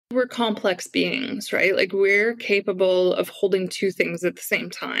we're complex beings, right? Like we're capable of holding two things at the same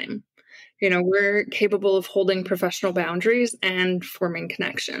time. We're capable of holding professional boundaries and forming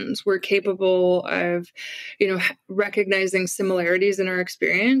connections. We're capable of, recognizing similarities in our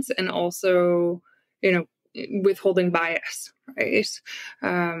experience and also, withholding bias, right?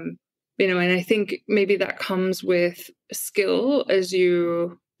 And I think maybe that comes with skill as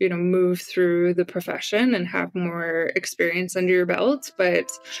you move through the profession and have more experience under your belt.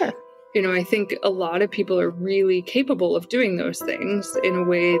 But Sure. I think a lot of people are really capable of doing those things in a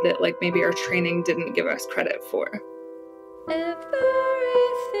way that maybe our training didn't give us credit for.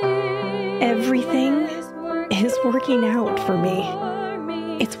 Everything is working out for me.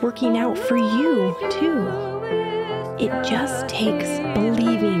 It's working out for you too. It just takes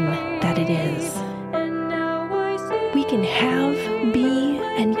believing that it is. We can have, be,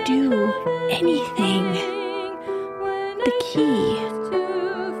 and do anything. The key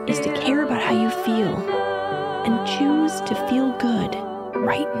is to care about how you feel and choose to feel good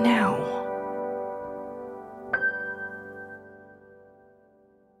right now.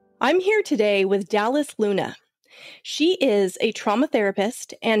 I'm here today with Dallis Luna. She is a trauma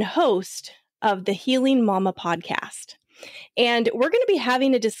therapist and host of the Healing Mama podcast. And we're going to be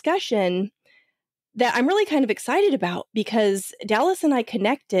having a discussion that I'm really kind of excited about because Dallis and I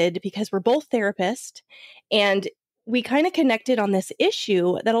connected because we're both therapists, and we kind of connected on this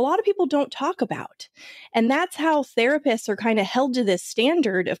issue that a lot of people don't talk about. And that's how therapists are kind of held to this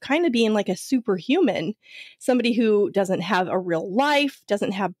standard of kind of being like a superhuman, somebody who doesn't have a real life,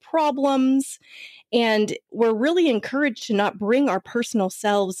 doesn't have problems. And we're really encouraged to not bring our personal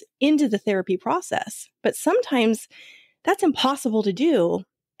selves into the therapy process. But sometimes that's impossible to do.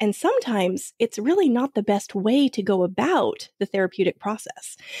 And sometimes it's really not the best way to go about the therapeutic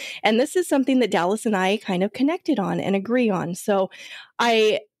process. And this is something that Dallis and I kind of connected on and agree on. So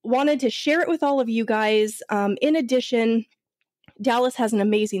I wanted to share it with all of you guys. In addition, Dallis has an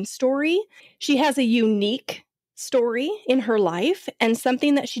amazing story. She has a unique story in her life and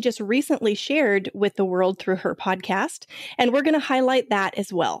something that she just recently shared with the world through her podcast. And we're going to highlight that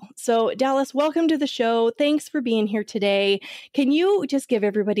as well. So Dallis, welcome to the show. Thanks for being here today. Can you just give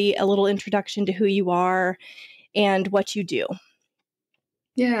everybody a little introduction to who you are and what you do?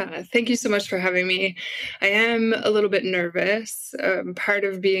 Yeah, thank you so much for having me. I am a little bit nervous. Part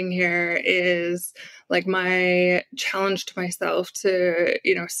of being here is my challenge to myself to,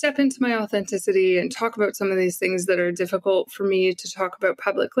 step into my authenticity and talk about some of these things that are difficult for me to talk about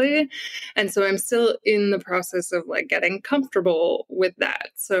publicly. And so I'm still in the process of getting comfortable with that.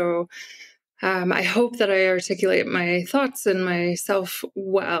 So I hope that I articulate my thoughts and myself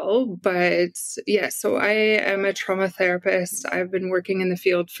well, but yeah, so I am a trauma therapist. I've been working in the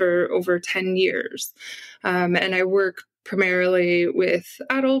field for over 10 years, and I work primarily with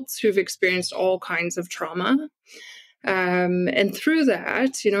adults who've experienced all kinds of trauma. And through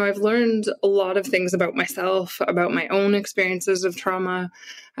that, I've learned a lot of things about myself, about my own experiences of trauma.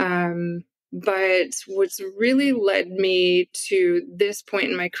 But what's really led me to this point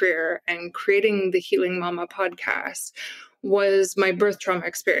in my career and creating the Healing Mama podcast was my birth trauma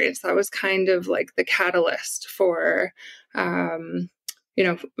experience. That was kind of the catalyst for, finding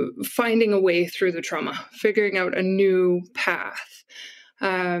a way through the trauma, figuring out a new path.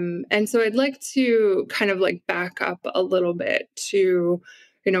 And so I'd like to kind of back up a little bit to,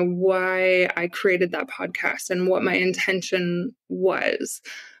 why I created that podcast and what my intention was.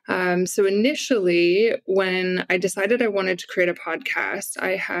 So initially, when I decided I wanted to create a podcast,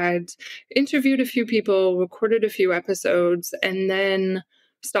 I had interviewed a few people, recorded a few episodes, and then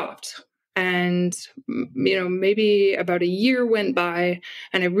stopped. And, maybe about a year went by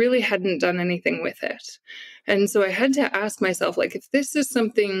and I really hadn't done anything with it. And so I had to ask myself, if this is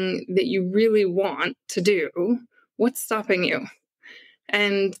something that you really want to do, what's stopping you?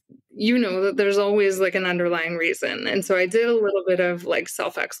 And that there's always an underlying reason. And so I did a little bit of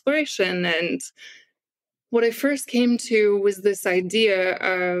self-exploration. And what I first came to was this idea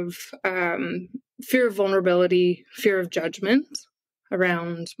of fear of vulnerability, fear of judgment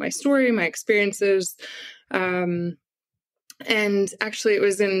around my story, my experiences. And actually, it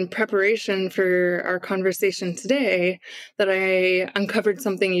was in preparation for our conversation today that I uncovered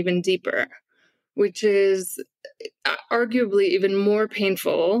something even deeper, which is arguably even more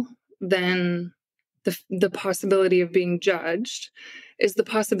painful than the possibility of being judged, is the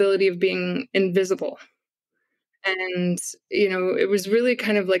possibility of being invisible. And, it was really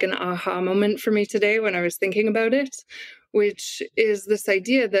kind of an aha moment for me today when I was thinking about it, which is this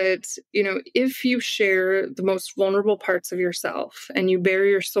idea that, if you share the most vulnerable parts of yourself and you bare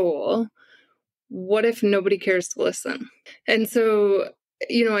your soul, what if nobody cares to listen? And so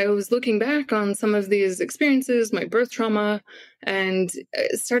I was looking back on some of these experiences, my birth trauma, and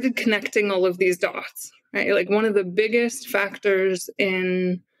started connecting all of these dots, right? Like one of the biggest factors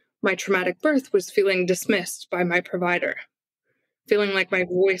in my traumatic birth was feeling dismissed by my provider, feeling like my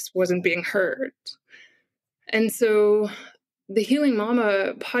voice wasn't being heard. And so the Healing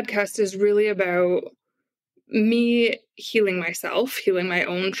Mama podcast is really about me healing myself, healing my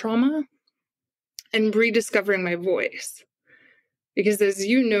own trauma, and rediscovering my voice. Because as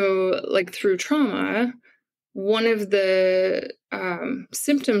you know, like through trauma, one of the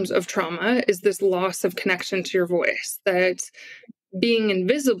symptoms of trauma is this loss of connection to your voice, that being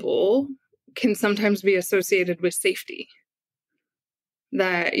invisible can sometimes be associated with safety.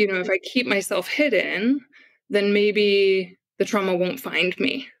 That, if I keep myself hidden, then maybe the trauma won't find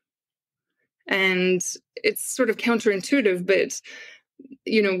me. And it's sort of counterintuitive, but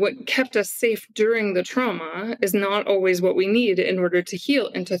what kept us safe during the trauma is not always what we need in order to heal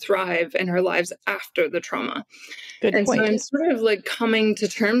and to thrive in our lives after the trauma. Good And point. so I'm sort of like coming to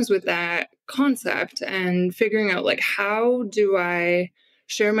terms with that concept and figuring out, like, how do I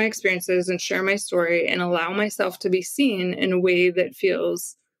share my experiences and share my story and allow myself to be seen in a way that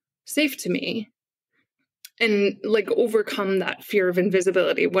feels safe to me, and like overcome that fear of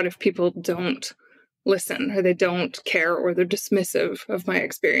invisibility. What if people don't listen, or they don't care, or they're dismissive of my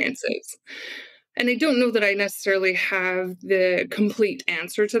experiences? And I don't know that I necessarily have the complete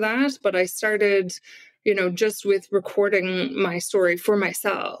answer to that, but I started, just with recording my story for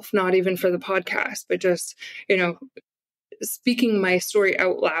myself, not even for the podcast, but just, speaking my story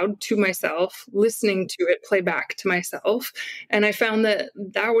out loud to myself, listening to it play back to myself. And I found that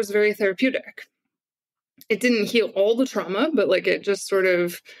that was very therapeutic. It didn't heal all the trauma, but like it just sort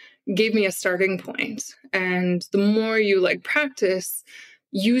of gave me a starting point. And the more you like practice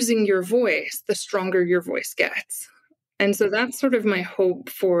using your voice, the stronger your voice gets. And so that's sort of my hope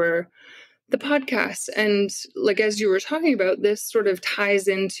for the podcast. And like, as you were talking about, this sort of ties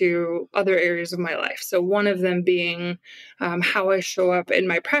into other areas of my life. So one of them being how I show up in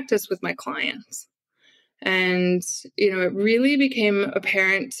my practice with my clients. And, it really became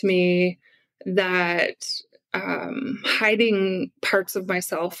apparent to me that hiding parts of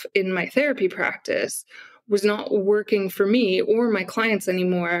myself in my therapy practice was not working for me or my clients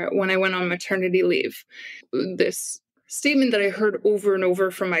anymore when I went on maternity leave. This statement that I heard over and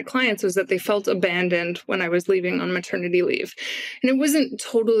over from my clients was that they felt abandoned when I was leaving on maternity leave. And it wasn't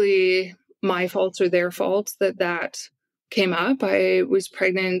totally my fault or their fault that came up. I was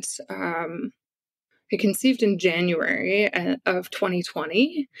pregnant. I conceived in January of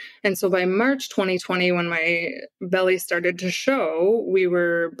 2020. And so by March 2020, when my belly started to show, we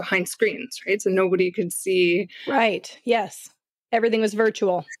were behind screens, right? So nobody could see. Right. Yes. Everything was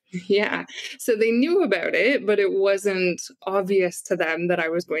virtual. Yeah. So they knew about it, but it wasn't obvious to them that I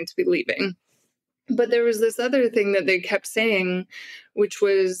was going to be leaving. But there was this other thing that they kept saying, which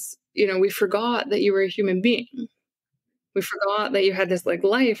was, we forgot that you were a human being. We forgot that you had this like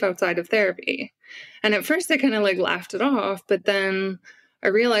life outside of therapy. And at first I kind of like laughed it off, but then I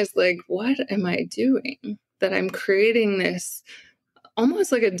realized, like, what am I doing? That I'm creating this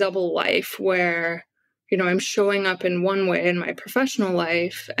almost like a double life where, I'm showing up in one way in my professional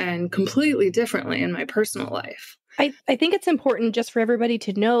life and completely differently in my personal life. I think it's important just for everybody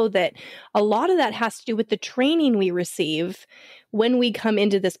to know that a lot of that has to do with the training we receive when we come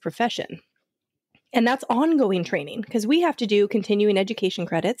into this profession. And that's ongoing training because we have to do continuing education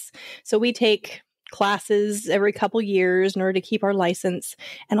credits. So we take classes every couple years in order to keep our license.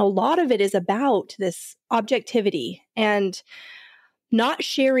 And a lot of it is about this objectivity and not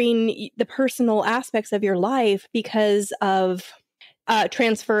sharing the personal aspects of your life because of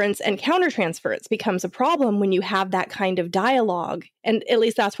transference and countertransference becomes a problem when you have that kind of dialogue. And at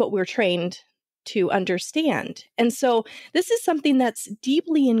least that's what we're trained to understand. And so this is something that's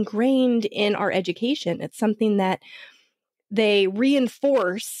deeply ingrained in our education. It's something that they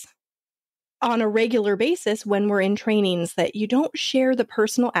reinforce on a regular basis when we're in trainings, that you don't share the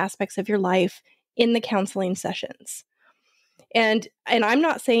personal aspects of your life in the counseling sessions. And I'm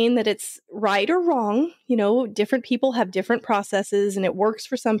not saying that it's right or wrong. Different people have different processes and it works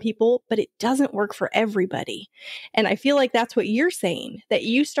for some people, but it doesn't work for everybody. And I feel like that's what you're saying, that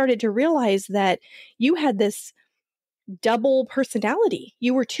you started to realize that you had this double personality.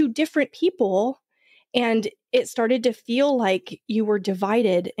 You were two different people and it started to feel like you were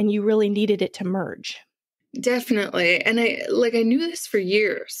divided and you really needed it to merge. Definitely. And I knew this for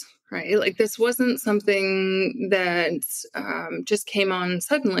years, right? Like this wasn't something that just came on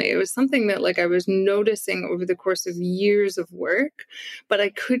suddenly. It was something that like I was noticing over the course of years of work, but I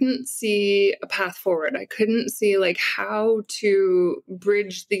couldn't see a path forward. I couldn't see like how to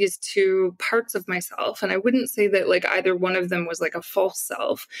bridge these two parts of myself. And I wouldn't say that like either one of them was like a false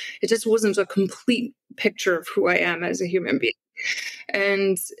self. It just wasn't a complete picture of who I am as a human being.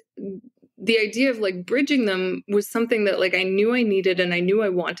 And the idea of like bridging them was something that like I knew I needed and I knew I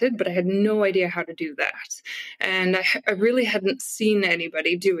wanted, but I had no idea how to do that. And I really hadn't seen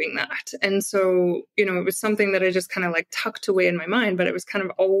anybody doing that. And so, you know, it was something that I just kind of like tucked away in my mind, but it was kind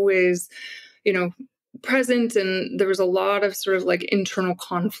of always, you know, present. And there was a lot of sort of like internal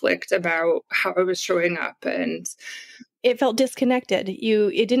conflict about how I was showing up. And it felt disconnected.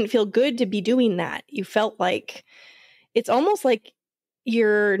 It didn't feel good to be doing that. You felt like it's almost like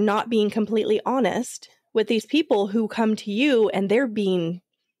you're not being completely honest with these people who come to you and they're being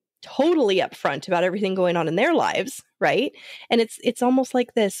totally upfront about everything going on in their lives, right? And it's almost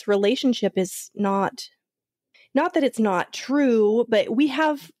like this relationship is not that it's not true, but we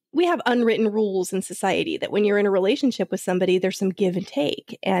have unwritten rules in society that when you're in a relationship with somebody, there's some give and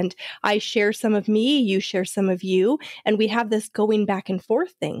take. And I share some of me, you share some of you, and we have this going back and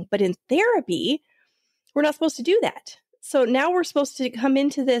forth thing. But in therapy, we're not supposed to do that. So now we're supposed to come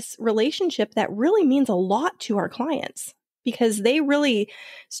into this relationship that really means a lot to our clients because they really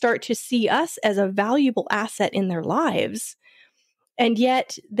start to see us as a valuable asset in their lives. And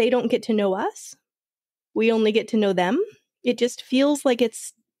yet they don't get to know us. We only get to know them. It just feels like it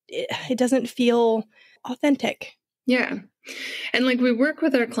doesn't feel authentic. yeah. And like we work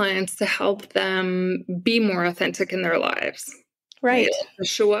with our clients to help them be more authentic in their lives. Right. To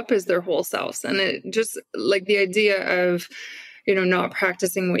show up as their whole selves. And it just like the idea of, you know, not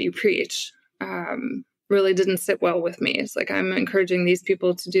practicing what you preach really didn't sit well with me. It's like I'm encouraging these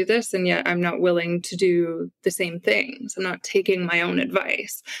people to do this, and yet I'm not willing to do the same things. I'm not taking my own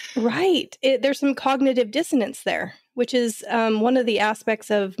advice. Right. There's some cognitive dissonance there, which is one of the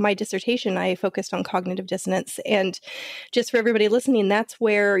aspects of my dissertation. I focused on cognitive dissonance. And just for everybody listening, that's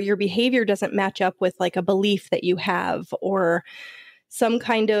where your behavior doesn't match up with like a belief that you have or some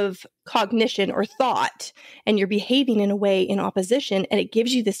kind of cognition or thought, and you're behaving in a way in opposition, and it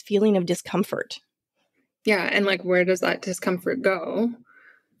gives you this feeling of discomfort. Yeah. And like, where does that discomfort go?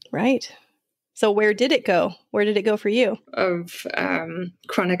 Right. So where did it go? Where did it go for you? Of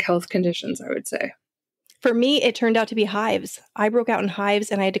chronic health conditions, I would say. For me, it turned out to be hives. I broke out in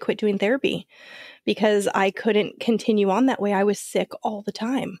hives and I had to quit doing therapy because I couldn't continue on that way. I was sick all the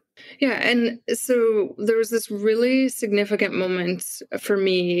time. Yeah. And so there was this really significant moment for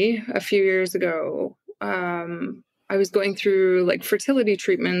me a few years ago. I was going through like fertility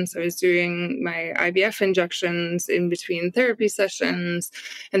treatments. I was doing my IVF injections in between therapy sessions.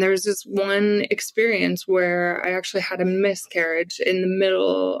 And there was this one experience where I actually had a miscarriage in the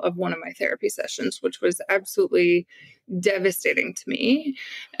middle of one of my therapy sessions, which was absolutely devastating to me.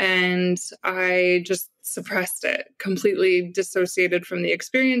 And I just suppressed it, completely dissociated from the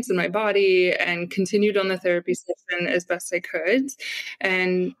experience in my body and continued on the therapy session as best I could.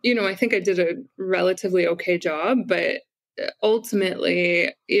 And, you know, I think I did a relatively okay job, but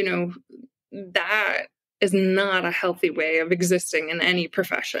ultimately, you know, that is not a healthy way of existing in any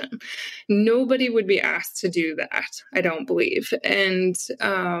profession. Nobody would be asked to do that, I don't believe. And,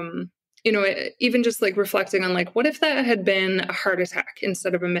 you know, even just like reflecting on like, what if that had been a heart attack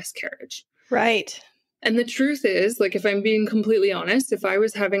instead of a miscarriage? Right. And the truth is, like, if I'm being completely honest, if I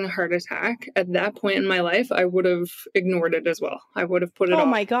was having a heart attack at that point in my life, I would have ignored it as well. I would have put it off. Oh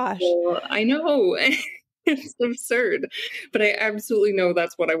my gosh. Well, I know. It's absurd. But I absolutely know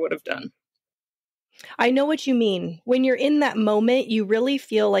that's what I would have done. I know what you mean. When you're in that moment, you really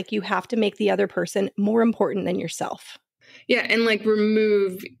feel like you have to make the other person more important than yourself. Yeah, and like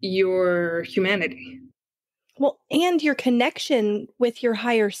remove your humanity. Well, and your connection with your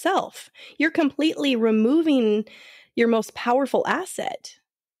higher self. You're completely removing your most powerful asset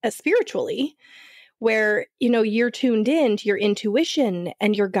spiritually, where, you know, you're tuned in to your intuition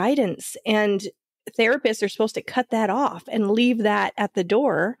and your guidance. And therapists are supposed to cut that off and leave that at the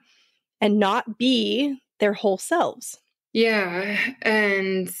door and not be their whole selves. Yeah.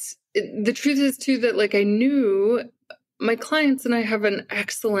 And the truth is, too, that like I knew my clients and I have an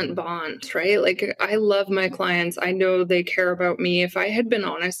excellent bond, right? Like I love my clients. I know they care about me. If I had been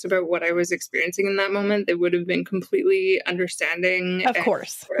honest about what I was experiencing in that moment, they would have been completely understanding. Of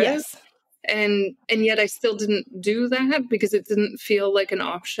course. Yes. And yet I still didn't do that because it didn't feel like an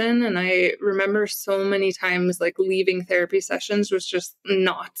option. And I remember so many times like leaving therapy sessions was just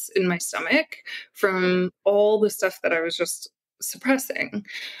knots in my stomach from all the stuff that I was just suppressing.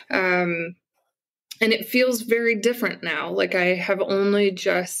 And it feels very different now. Like I have only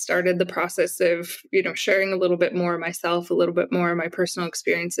just started the process of, sharing a little bit more of myself, a little bit more of my personal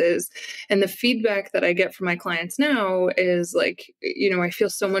experiences. And the feedback that I get from my clients now is like, I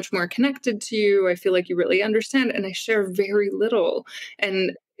feel so much more connected to you. I feel like you really understand. And I share very little.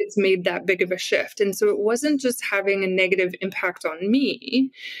 And it's made that big of a shift. And so it wasn't just having a negative impact on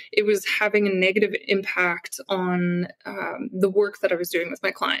me, it was having a negative impact on the work that I was doing with my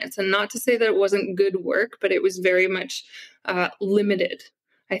clients. And not to say that it wasn't good work, but it was very much limited.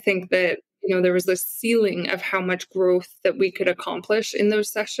 I think that there was this ceiling of how much growth that we could accomplish in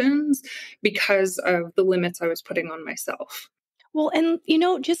those sessions because of the limits I was putting on myself. Well, and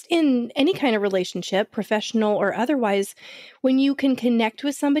just in any kind of relationship, professional or otherwise, when you can connect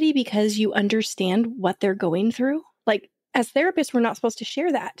with somebody because you understand what they're going through, like as therapists, we're not supposed to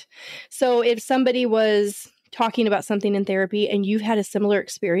share that. So if somebody was talking about something in therapy and you've had a similar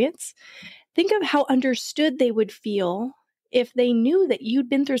experience, think of how understood they would feel if they knew that you'd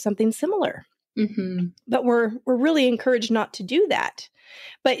been through something similar. Mm-hmm. But we're really encouraged not to do that.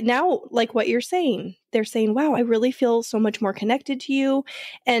 But now, like what you're saying, they're saying, wow, I really feel so much more connected to you.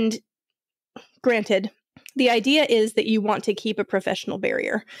 And granted, the idea is that you want to keep a professional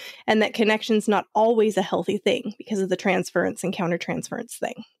barrier and that connection's not always a healthy thing because of the transference and countertransference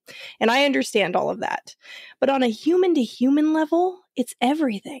thing. And I understand all of that. But on a human to human level, it's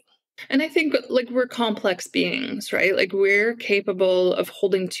everything. And I think like we're complex beings, right? Like we're capable of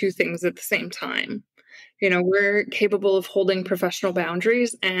holding two things at the same time. We're capable of holding professional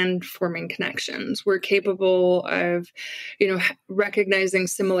boundaries and forming connections. We're capable of, recognizing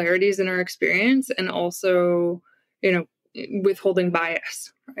similarities in our experience and also, withholding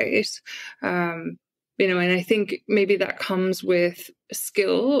bias, right? And I think maybe that comes with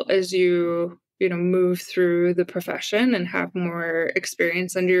skill as you move through the profession and have more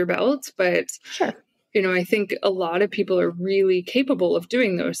experience under your belt. But sure. I think a lot of people are really capable of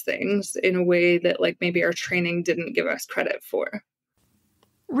doing those things in a way that like maybe our training didn't give us credit for.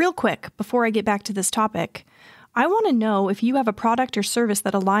 Real quick, before I get back to this topic, I want to know if you have a product or service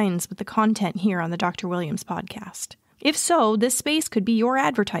that aligns with the content here on the Dr. Williams podcast. If so, this space could be your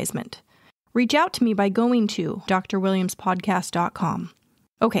advertisement. Reach out to me by going to drwilliamspodcast.com.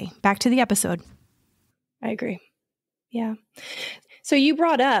 Okay, back to the episode. I agree. Yeah. So you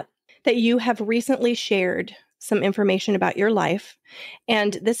brought up that you have recently shared some information about your life.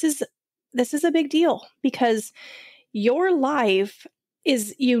 And this is a big deal because your life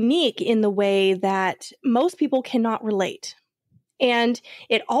is unique in the way that most people cannot relate. And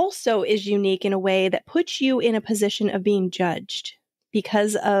it also is unique in a way that puts you in a position of being judged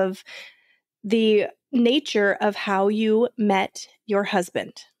because of the nature of how you met your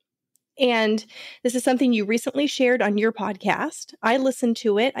husband. And this is something you recently shared on your podcast. I listened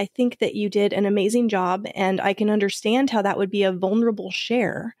to it. I think that you did an amazing job, and I can understand how that would be a vulnerable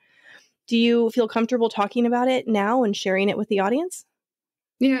share. Do you feel comfortable talking about it now and sharing it with the audience?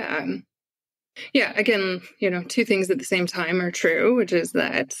 Yeah. Yeah. Again, two things at the same time are true, which is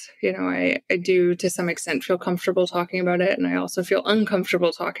that, I do to some extent feel comfortable talking about it. And I also feel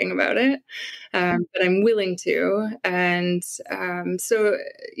uncomfortable talking about it. But I'm willing to. And so,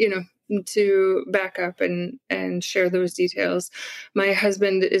 to back up and share those details, my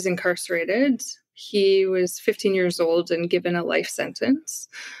husband is incarcerated. He was 15 years old and given a life sentence.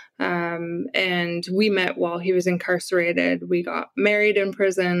 And we met while he was incarcerated. We got married in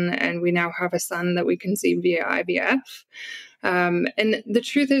prison, and we now have a son that we conceived via IVF. And the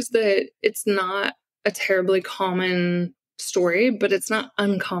truth is that it's not a terribly common story, but it's not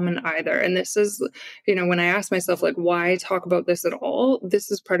uncommon either. And this is, when I ask myself, like, why talk about this at all?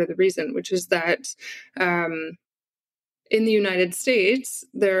 This is part of the reason, which is that in the United States,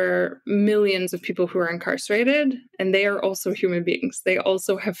 there are millions of people who are incarcerated, and they are also human beings. They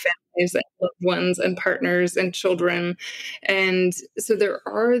also have families and loved ones and partners and children. And so there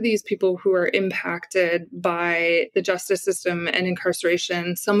are these people who are impacted by the justice system and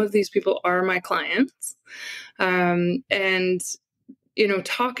incarceration. Some of these people are my clients. And,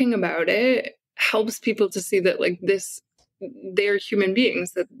 talking about it helps people to see that, like, they're human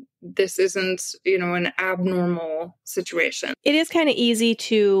beings, that this isn't, an abnormal situation. It is kind of easy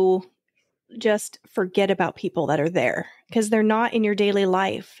to just forget about people that are there because they're not in your daily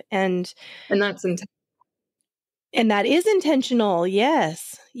life. And that's intentional. And that is intentional.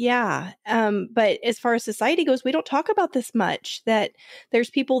 Yes. Yeah. But as far as society goes, we don't talk about this much, that there's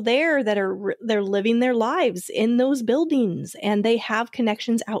people there that they're living their lives in those buildings, and they have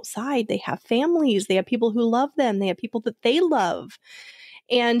connections outside. They have families. They have people who love them. They have people that they love.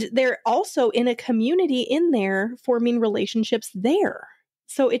 And they're also in a community in there forming relationships there.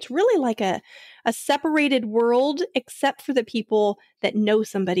 So it's really like a separated world, except for the people that know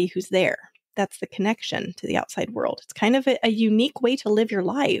somebody who's there. That's the connection to the outside world. It's kind of a unique way to live your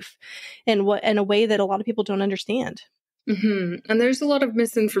life, and in a way that a lot of people don't understand. And there's a lot of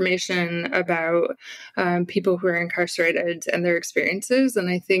misinformation about people who are incarcerated and their experiences. And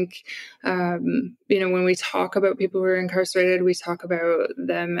I think, when we talk about people who are incarcerated, we talk about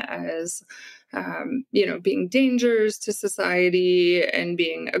them as, being dangers to society and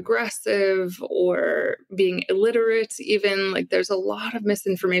being aggressive or being illiterate, even. Like, there's a lot of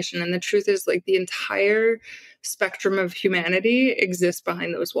misinformation. And the truth is, like, the entire spectrum of humanity exists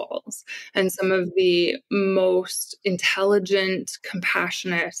behind those walls. And some of the most intelligent,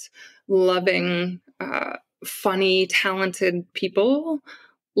 compassionate, loving, funny, talented people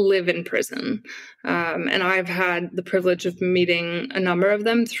live in prison. And I've had the privilege of meeting a number of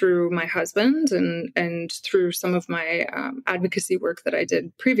them through my husband and through some of my advocacy work that I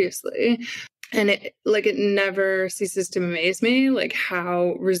did previously. And it never ceases to amaze me, like,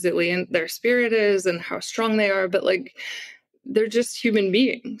 how resilient their spirit is and how strong they are. But, like, they're just human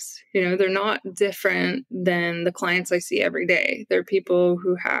beings. They're not different than the clients I see every day. They're people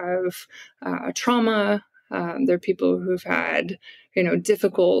who have trauma. They're people who've had,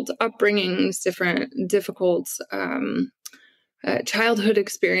 difficult upbringings, difficult childhood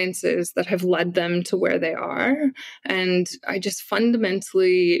experiences that have led them to where they are. And I just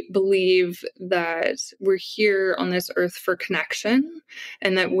fundamentally believe that we're here on this earth for connection,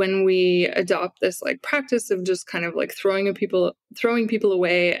 and that when we adopt this like practice of just kind of like throwing people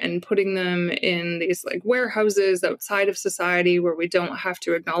away and putting them in these like warehouses outside of society where we don't have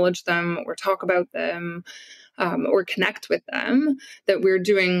to acknowledge them or talk about them, or connect with them, that we're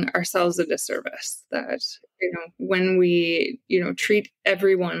doing ourselves a disservice. That, when we, treat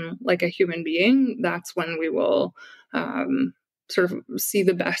everyone like a human being, that's when we will sort of see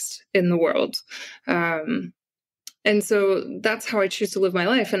the best in the world. And so that's how I choose to live my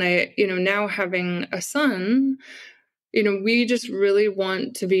life. And I, now having a son, we just really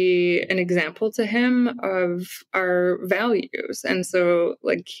want to be an example to him of our values. And so,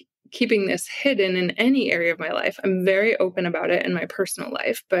 like, keeping this hidden in any area of my life, I'm very open about it in my personal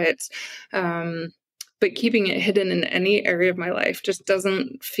life, but keeping it hidden in any area of my life just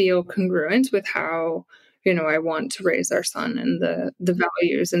doesn't feel congruent with how, I want to raise our son and the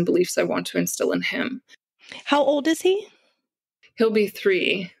values and beliefs I want to instill in him. How old is he? He'll be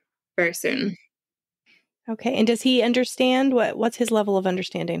 3 very soon. Okay. And does he understand? What's his level of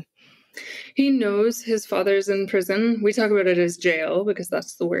understanding? He knows his father's in prison. We talk about it as jail because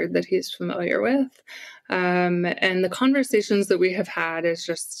that's the word that he's familiar with. And the conversations that we have had is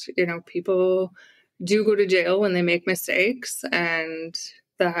just, people do go to jail when they make mistakes, and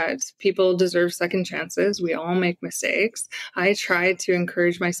that people deserve second chances. We all make mistakes. I try to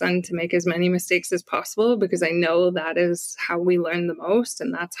encourage my son to make as many mistakes as possible because I know that is how we learn the most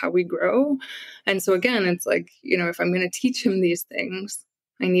and that's how we grow. And so again, it's like, if I'm going to teach him these things,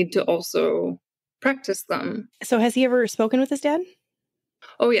 I need to also practice them. So has he ever spoken with his dad?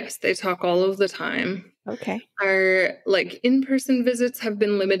 Oh, yes. They talk all of the time. Okay. Our in-person visits have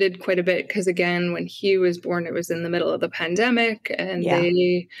been limited quite a bit because, again, when he was born, it was in the middle of the pandemic, and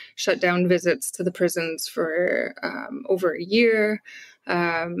they shut down visits to the prisons for over a year.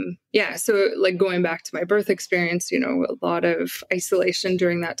 So going back to my birth experience, a lot of isolation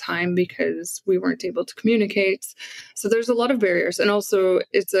during that time because we weren't able to communicate. So there's a lot of barriers, and also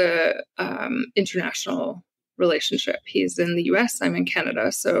it's a international relationship. He's in the US, I'm in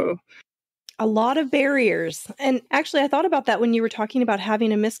Canada, so a lot of barriers. And actually, I thought about that when you were talking about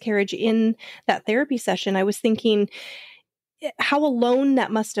having a miscarriage in that therapy session. I was thinking how alone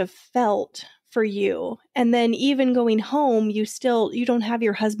that must have felt for you. And then even going home, you don't have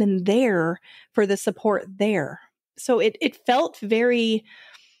your husband there for the support there. So it felt very,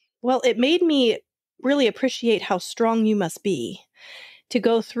 well, it made me really appreciate how strong you must be to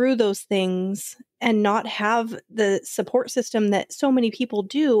go through those things and not have the support system that so many people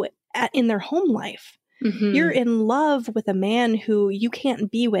do in their home life. Mm-hmm. You're in love with a man who you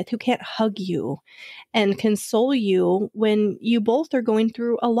can't be with, who can't hug you and console you when you both are going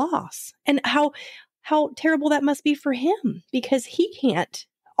through a loss. And how terrible that must be for him, because he can't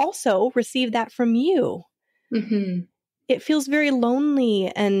also receive that from you. Mm-hmm. It feels very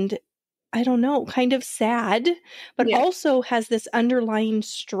lonely and, I don't know, kind of sad, but also has this underlying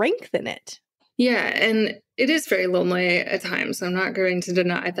strength in it. Yeah, and it is very lonely at times. I'm not going to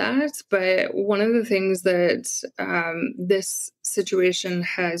deny that. But one of the things that this situation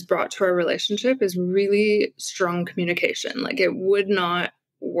has brought to our relationship is really strong communication. Like, it would not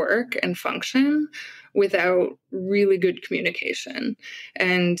work and function without really good communication.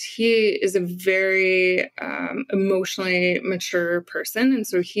 And he is a very emotionally mature person. And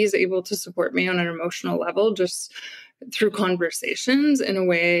so he's able to support me on an emotional level just through conversations in a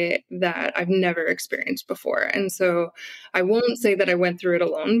way that I've never experienced before. And so I won't say that I went through it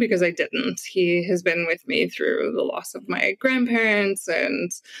alone, because I didn't. He has been with me through the loss of my grandparents,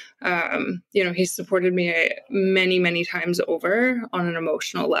 and, he's supported me many, many times over on an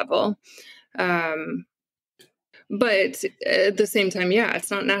emotional level. But at the same time, yeah, it's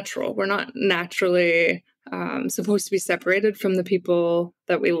not natural. We're not naturally supposed to be separated from the people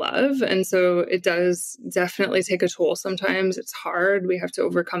that we love. And so it does definitely take a toll sometimes. It's hard. We have to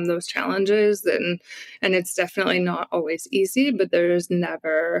overcome those challenges. And it's definitely not always easy, but there's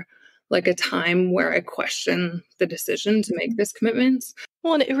never like a time where I question the decision to make this commitment.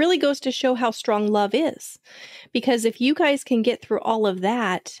 Well, and it really goes to show how strong love is. Because if you guys can get through all of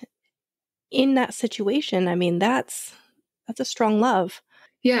that in that situation, I mean, that's a strong love.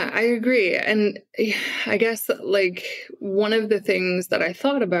 Yeah, I agree. And I guess like one of the things that I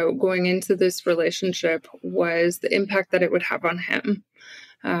thought about going into this relationship was the impact that it would have on him.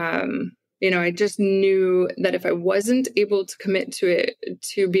 I just knew that if I wasn't able to commit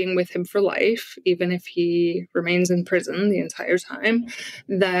to being with him for life, even if he remains in prison the entire time,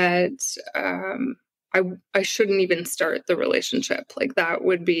 that I shouldn't even start the relationship. Like that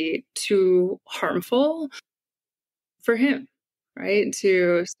would be too harmful for him, right?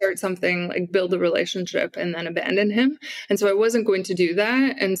 To start something like build a relationship and then abandon him. And so I wasn't going to do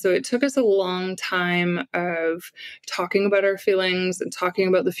that. And so it took us a long time of talking about our feelings and talking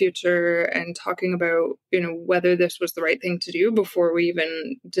about the future and talking about, whether this was the right thing to do before we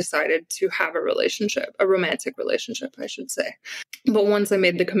even decided to have a relationship, a romantic relationship, I should say. But once I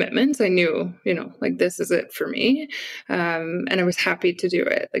made the commitment, I knew, like this is it for me. And I was happy to do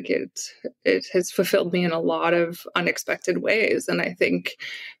it. Like it has fulfilled me in a lot of unexpected ways. And I think,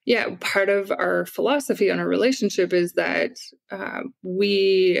 part of our philosophy on our relationship is that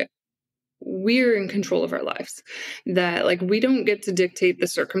we're in control of our lives, that like we don't get to dictate the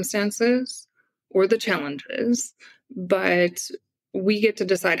circumstances or the challenges, but we get to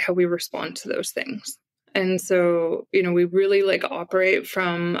decide how we respond to those things. And so, we really like operate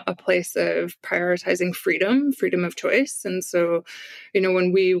from a place of prioritizing freedom of choice. And so,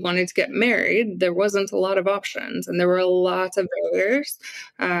 when we wanted to get married, there wasn't a lot of options and there were lots of barriers,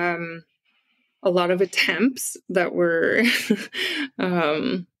 a lot of attempts that were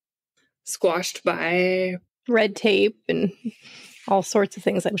squashed by red tape and all sorts of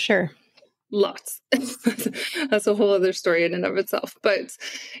things, I'm sure. Lots. That's a whole other story in and of itself. But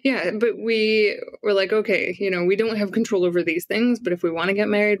we were like, okay, we don't have control over these things, but if we want to get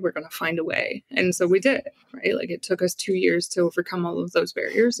married, we're going to find a way. And so we did, right? Like it took us 2 years to overcome all of those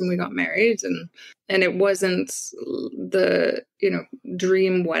barriers and we got married, and it wasn't the,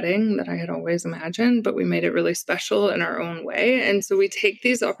 dream wedding that I had always imagined, but we made it really special in our own way. And so we take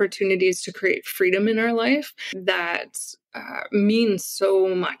these opportunities to create freedom in our life that means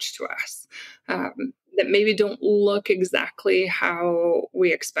so much to us, that maybe don't look exactly how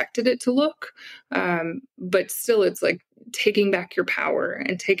we expected it to look. But still, it's like taking back your power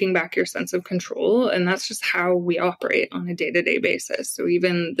and taking back your sense of control. And that's just how we operate on a day-to-day basis. So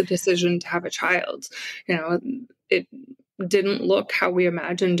even the decision to have a child, it didn't look how we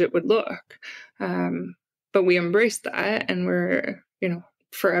imagined it would look. But we embraced that and we're,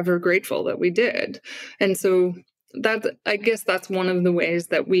 forever grateful that we did. And so I guess that's one of the ways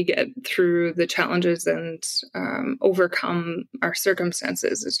that we get through the challenges and overcome our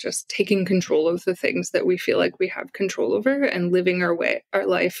circumstances, is just taking control of the things that we feel like we have control over and living our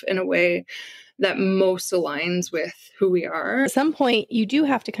life in a way that most aligns with who we are. At some point, you do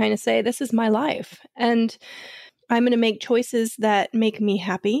have to kind of say, this is my life, and I'm going to make choices that make me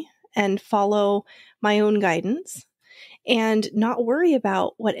happy and follow my own guidance and not worry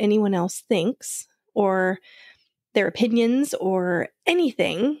about what anyone else thinks or their opinions or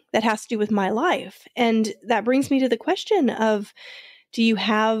anything that has to do with my life. And that brings me to the question of, do you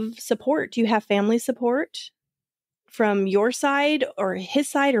have support? Do you have family support from your side or his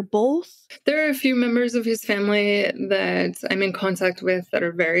side or both? There are a few members of his family that I'm in contact with that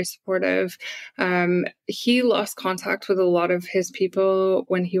are very supportive. He lost contact with a lot of his people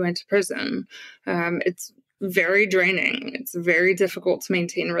when he went to prison. It's very draining. It's very difficult to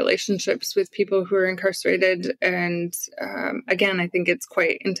maintain relationships with people who are incarcerated. And again, I think it's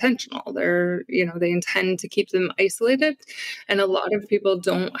quite intentional. They intend to keep them isolated. And a lot of people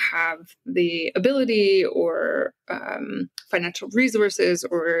don't have the ability or financial resources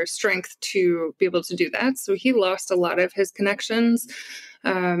or strength to be able to do that. So he lost a lot of his connections.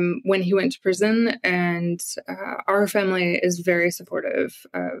 when he went to prison. And our family is very supportive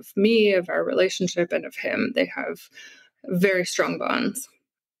of me, of our relationship, and of him. They have very strong bonds.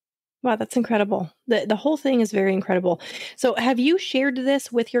 Wow, that's incredible. The whole thing is very incredible. So have you shared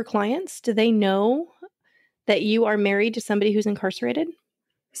this with your clients? Do they know that you are married to somebody who's incarcerated?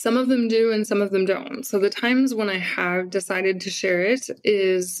 Some of them do and some of them don't. So the times when I have decided to share it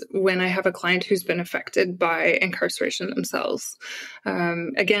is when I have a client who's been affected by incarceration themselves.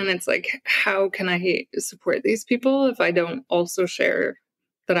 Again, it's like, how can I support these people if I don't also share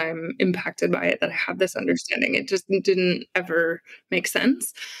that I'm impacted by it, that I have this understanding? It just didn't ever make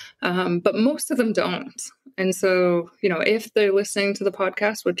sense. But most of them don't. And so, if they're listening to the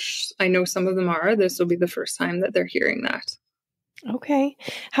podcast, which I know some of them are, this will be the first time that they're hearing that. Okay.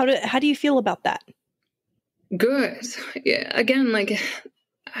 How do you feel about that? Good. Yeah. Again,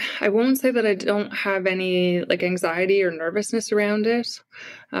 I won't say that I don't have any anxiety or nervousness around it,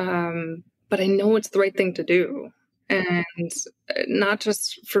 but I know it's the right thing to do. And not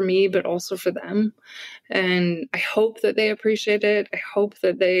just for me, but also for them. And I hope that they appreciate it. I hope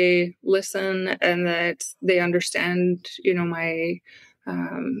that they listen and that they understand, my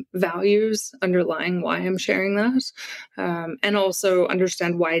values underlying why I'm sharing that, and also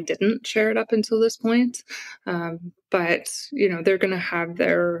understand why I didn't share it up until this point. But they're going to have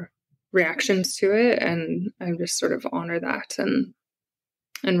their reactions to it, and I just sort of honor that and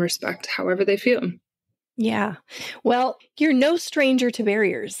respect however they feel. Yeah. Well, you're no stranger to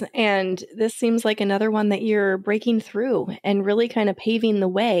barriers, and this seems like another one that you're breaking through and really kind of paving the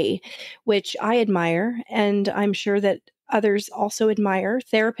way, which I admire, and I'm sure that others also admire,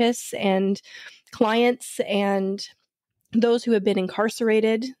 therapists and clients and those who have been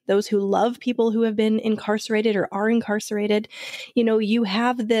incarcerated, those who love people who have been incarcerated or are incarcerated. You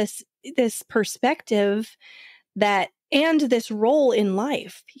have this perspective that, and this role in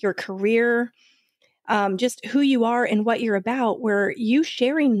life, your career, just who you are and what you're about, where you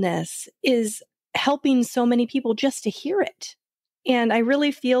sharing this is helping so many people just to hear it. And I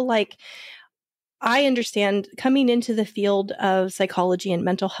really feel like I understand coming into the field of psychology and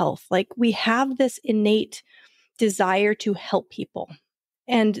mental health, like we have this innate desire to help people.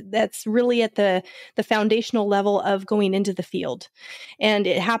 And that's really at the foundational level of going into the field. And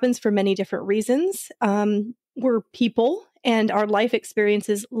it happens for many different reasons. We're people, and our life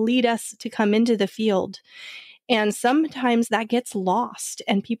experiences lead us to come into the field. And sometimes that gets lost,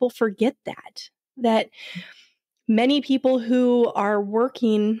 and people forget that many people who are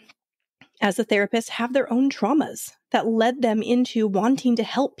working as a therapist have their own traumas that led them into wanting to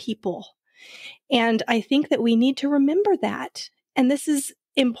help people. And I think that we need to remember that. And this is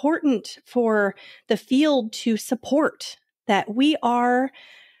important for the field to support, that we are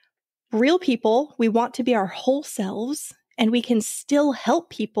real people. We want to be our whole selves, and we can still help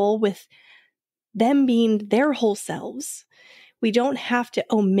people with them being their whole selves. We don't have to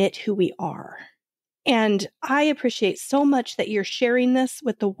omit who we are. And I appreciate so much that you're sharing this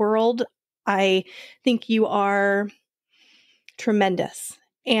with the world. I think you are tremendous,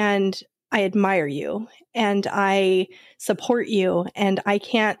 and I admire you, and I support you, and I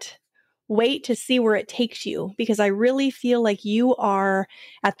can't wait to see where it takes you, because I really feel like you are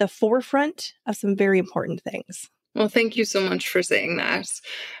at the forefront of some very important things. Well, thank you so much for saying that.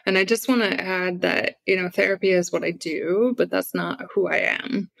 And I just want to add that, therapy is what I do, but that's not who I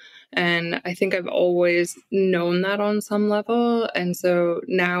am. And I think I've always known that on some level. And so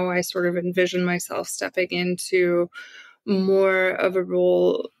now I sort of envision myself stepping into more of a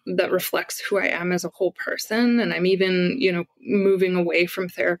role that reflects who I am as a whole person. And I'm even, moving away from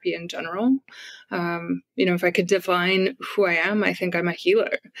therapy in general. If I could define who I am, I think I'm a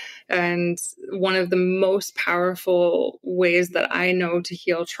healer. And one of the most powerful ways that I know to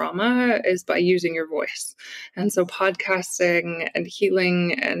heal trauma is by using your voice. And so podcasting and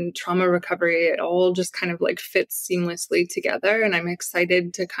healing and trauma recovery, it all just kind of fits seamlessly together. And I'm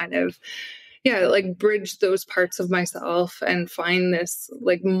excited to kind of bridge those parts of myself and find this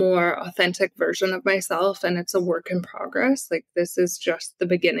more authentic version of myself. And it's a work in progress. This is just the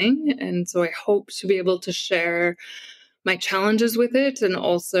beginning. And so I hope to be able to share my challenges with it and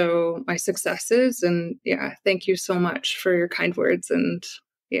also my successes. And thank you so much for your kind words and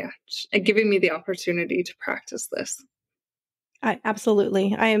giving me the opportunity to practice this.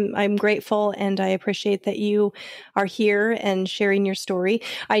 Absolutely. I'm grateful, and I appreciate that you are here and sharing your story.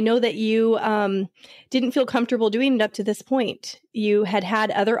 I know that you didn't feel comfortable doing it up to this point. You had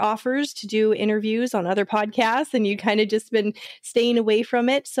other offers to do interviews on other podcasts, and you kind of just been staying away from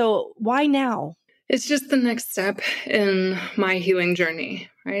it. So why now? It's just the next step in my healing journey,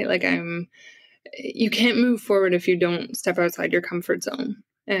 right? I'm you can't move forward if you don't step outside your comfort zone.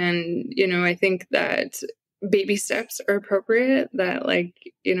 And, I think that baby steps are appropriate, that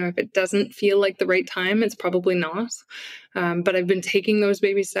if it doesn't feel like the right time, it's probably not. But I've been taking those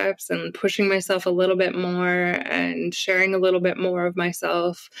baby steps and pushing myself a little bit more and sharing a little bit more of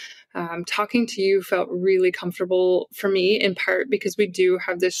myself. Talking to you felt really comfortable for me, in part because we do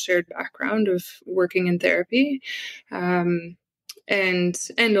have this shared background of working in therapy.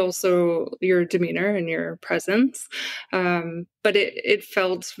 And also your demeanor and your presence. But it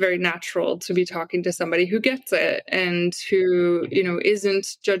felt very natural to be talking to somebody who gets it and who,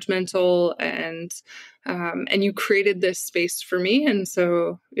 isn't judgmental, and you created this space for me. And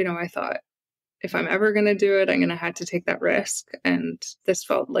so, I thought, if I'm ever going to do it, I'm going to have to take that risk. And this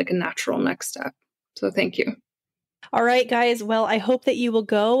felt like a natural next step. So thank you. All right, guys. Well, I hope that you will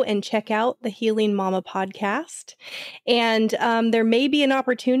go and check out the Healing Mama podcast. And there may be an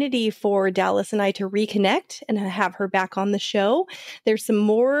opportunity for Dallis and I to reconnect and have her back on the show. There's some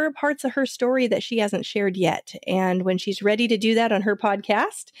more parts of her story that she hasn't shared yet. And when she's ready to do that on her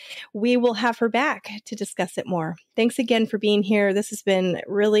podcast, we will have her back to discuss it more. Thanks again for being here. This has been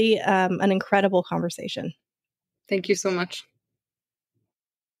really an incredible conversation. Thank you so much.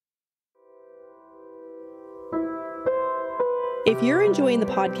 If you're enjoying the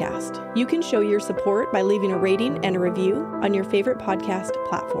podcast, you can show your support by leaving a rating and a review on your favorite podcast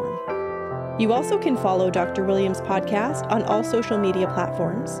platform. You also can follow Dr. Williams' podcast on all social media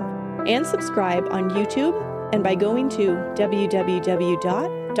platforms and subscribe on YouTube and by going to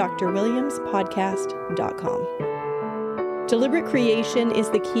www.drwilliamspodcast.com. Deliberate creation is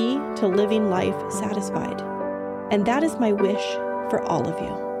the key to living life satisfied, and that is my wish for all of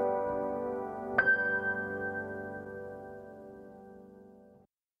you.